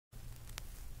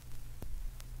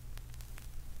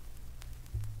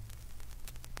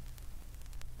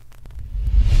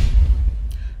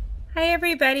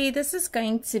everybody, this is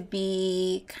going to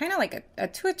be kind of like a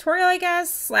tutorial, I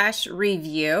guess, slash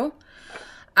review.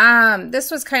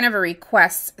 This was kind of a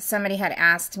request somebody had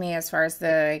asked me as far as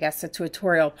the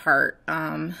tutorial part.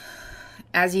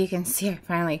 As you can see, I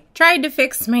finally tried to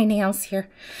fix my nails here.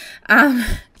 I'm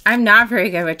not very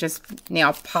good with just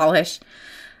nail polish.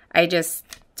 I just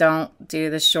don't do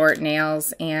the short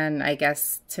nails, and I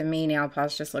guess to me nail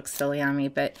polish just looks silly on me,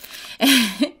 but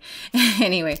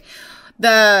anyway.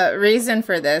 The reason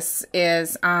for this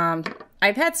is I've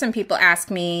had some people ask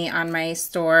me on my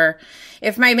store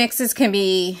if my mixes can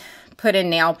be put in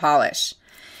nail polish.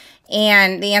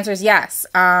 And the answer is yes.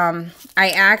 I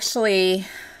actually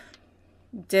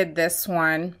did this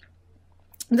one.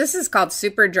 This is called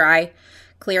Super Dry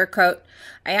Clear Coat.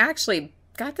 I actually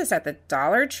got this at the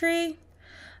Dollar Tree.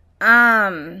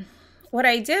 What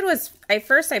I did was I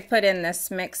put in this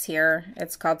mix here.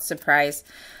 It's called Surprise.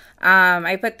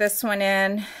 I put this one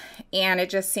in, and it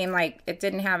just seemed like it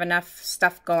didn't have enough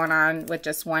stuff going on with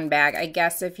just one bag. I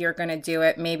guess if you're going to do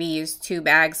it, maybe use 2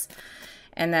 bags.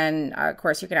 And then, of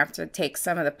course, you're going to have to take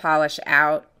some of the polish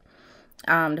out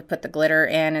to put the glitter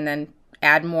in, and then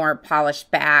add more polish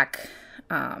back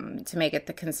to make it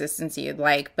the consistency you'd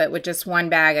like. But with just 1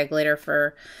 bag of glitter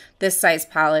for this size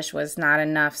polish was not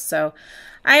enough. So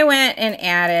I went and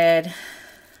added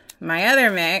my other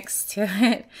mix to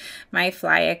it, my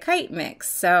Fly a Kite mix.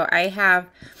 So I have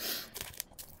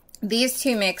these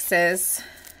 2 mixes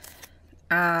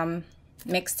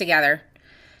mixed together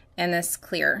in this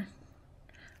clear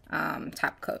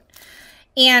top coat.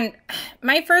 And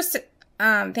my first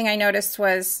thing I noticed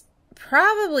was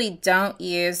probably don't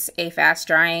use a fast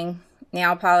drying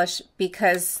nail polish,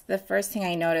 because the first thing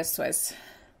I noticed was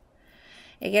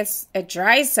it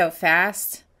dries so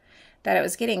fast that it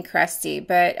was getting crusty.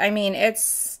 But I mean,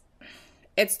 it's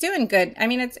doing good. I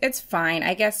mean, it's fine.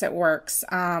 I guess it works.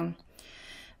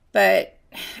 But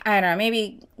I don't know,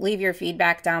 maybe leave your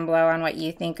feedback down below on what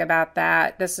you think about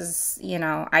that. This is,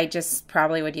 I just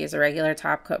probably would use a regular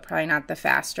top coat, probably not the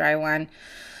fast dry one.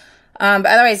 But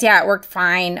otherwise, yeah, it worked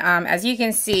fine. As you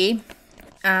can see,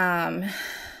 what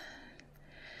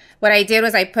I did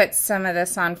was I put some of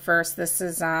this on first. This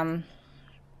is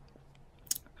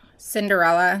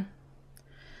Cinderella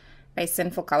by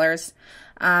Sinful Colors.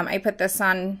 I put this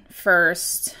on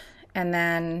first, and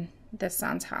then this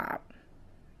on top.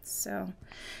 So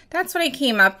that's what I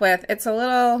came up with. It's a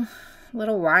little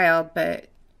wild, but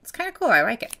it's kind of cool. I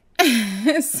like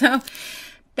it. So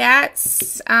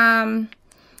that's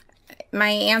my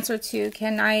answer to,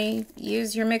 can I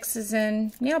use your mixes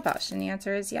in nail polish? And the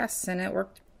answer is yes, and it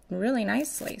worked really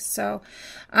nicely. So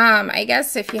I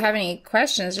guess if you have any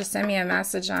questions, just send me a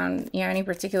message on any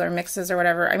particular mixes or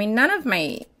whatever. I mean, none of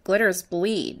my glitters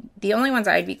bleed. The only ones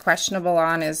I'd be questionable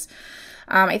on is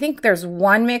I think there's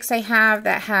one mix I have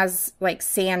that has like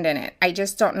sand in it. I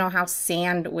just don't know how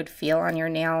sand would feel on your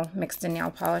nail mixed in nail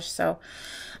polish. So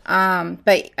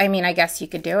but I mean, I guess you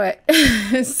could do it.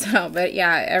 So, but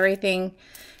yeah, everything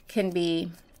can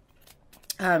be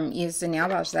used in nail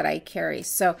polish that I carry.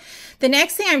 So the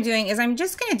next thing I'm doing is I'm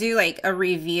just going to do like a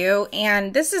review,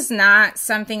 and this is not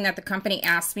something that the company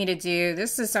asked me to do.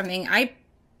 This is something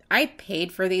I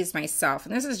paid for these myself,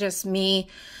 and this is just me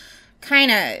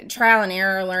kind of trial and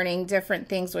error learning different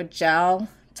things with gel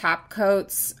top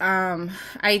coats.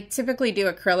 I typically do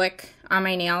acrylic on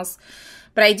my nails,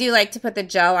 but I do like to put the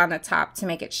gel on the top to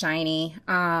make it shiny,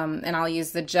 and I'll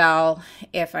use the gel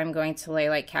if I'm going to lay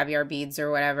like caviar beads or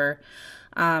whatever,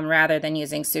 rather than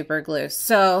using super glue.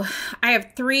 So I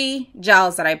have 3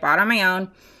 gels that I bought on my own.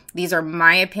 These are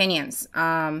my opinions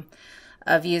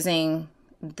of using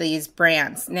these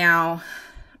brands. Now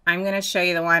I'm going to show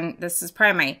you the one, this is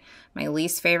probably my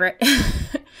least favorite.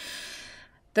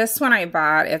 This one I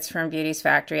bought, it's from Beauty's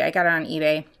Factory. I got it on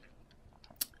eBay.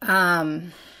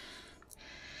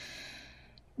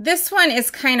 This one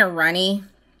is kind of runny,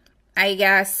 I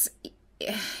guess.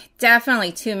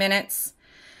 Definitely 2 minutes.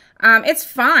 It's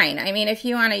fine. I mean, if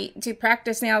you want to do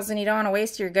practice nails and you don't want to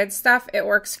waste your good stuff, it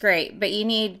works great. But you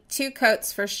need 2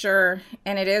 coats for sure,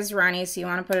 and it is runny, so you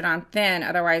want to put it on thin.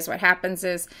 Otherwise, what happens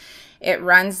is it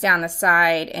runs down the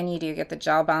side, and you do get the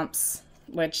gel bumps,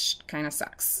 which kind of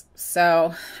sucks.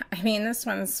 So, I mean, this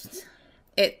one's,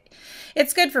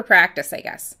 it's good for practice, I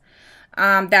guess.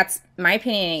 That's my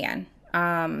opinion again.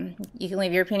 You can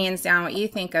leave your opinions down, what you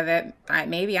think of it.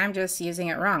 Maybe I'm just using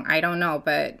it wrong. I don't know,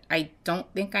 but I don't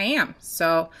think I am.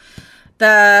 So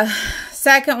the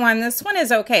second one, this one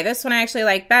is okay. This one I actually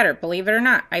like better, believe it or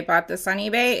not. I bought this on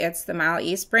eBay. It's the Mile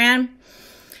East brand.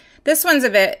 This one's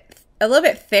a little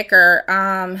bit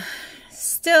thicker.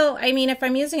 Still, I mean, if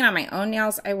I'm using it on my own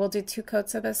nails, I will do 2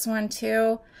 coats of this one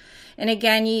too. And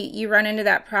again, you run into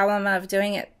that problem of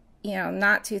doing it, you know,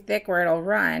 not too thick where it'll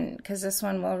run, because this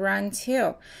one will run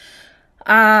too.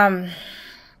 But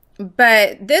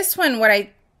this one, what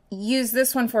I use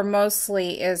this one for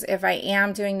mostly is if I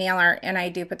am doing nail art and I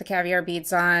do put the caviar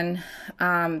beads on,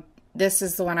 this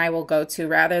is the one I will go to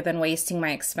rather than wasting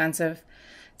my expensive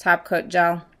top coat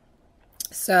gel.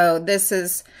 So this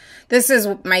is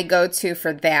my go-to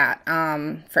for that,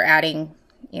 for adding,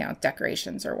 you know,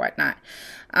 decorations or whatnot.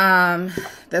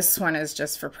 This one is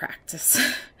just for practice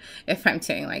if I'm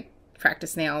doing like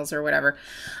practice nails or whatever.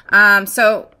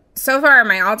 So far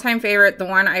my all-time favorite, the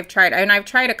one I've tried, and I've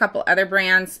tried a couple other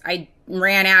brands. I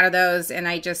ran out of those, and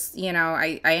I just, you know,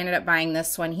 I ended up buying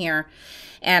this one here,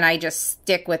 and I just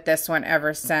stick with this one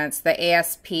ever since. The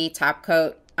ASP top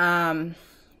coat.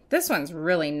 This one's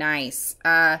really nice.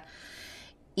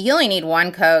 You only need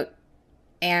one coat,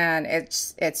 and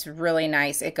it's really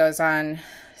nice. It goes on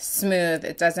smooth.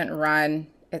 It doesn't run.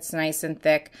 It's nice and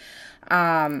thick.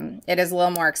 It is a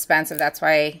little more expensive. That's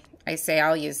why I say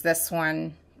I'll use this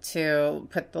one to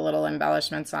put the little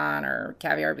embellishments on, or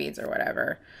caviar beads or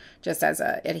whatever, just as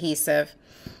a adhesive.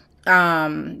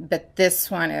 But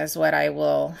this one is what I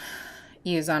will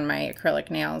use on my acrylic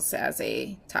nails as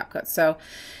a top coat. So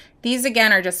these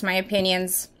again are just my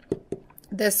opinions.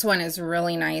 This one is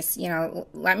really nice. You know,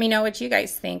 let me know what you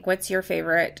guys think. What's your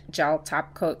favorite gel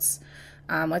top coats?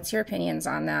 What's your opinions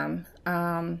on them?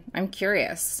 I'm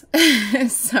curious.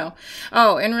 So,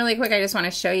 oh, and really quick, I just want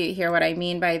to show you here what I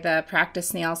mean by the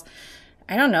practice nails.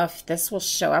 I don't know if this will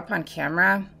show up on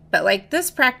camera, but like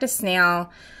this practice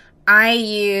nail, I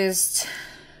used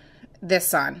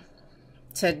this on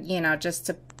to, you know,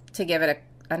 just to give it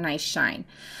a nice shine.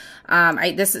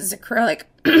 This is acrylic,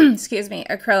 excuse me,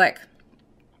 acrylic.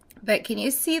 But can you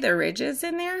see the ridges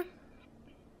in there?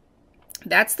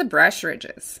 That's the brush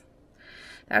ridges.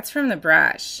 That's from the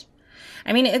brush.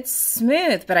 I mean, it's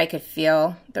smooth, but I could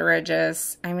feel the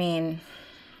ridges. I mean,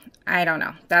 I don't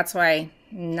know. That's why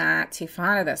not too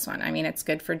fond of this one. I mean, it's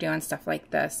good for doing stuff like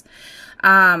this.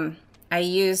 I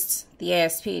used the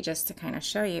ASP just to kind of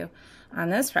show you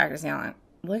on this practice nail.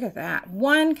 Look at that.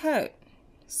 One coat.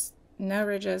 No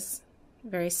ridges.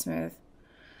 Very smooth.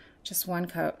 Just one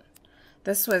coat.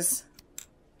 This was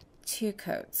 2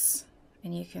 coats,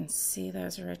 and you can see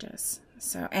those ridges.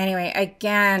 So anyway,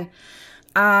 again,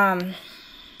 my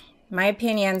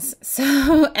opinions. So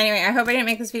anyway, I hope I didn't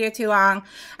make this video too long.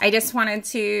 I just wanted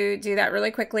to do that really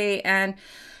quickly. And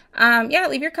yeah,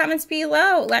 leave your comments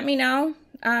below. Let me know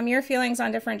your feelings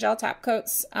on different gel top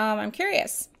coats. I'm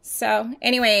curious. So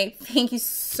anyway, thank you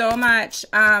so much.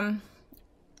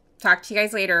 Talk to you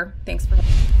guys later. Thanks for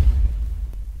watching.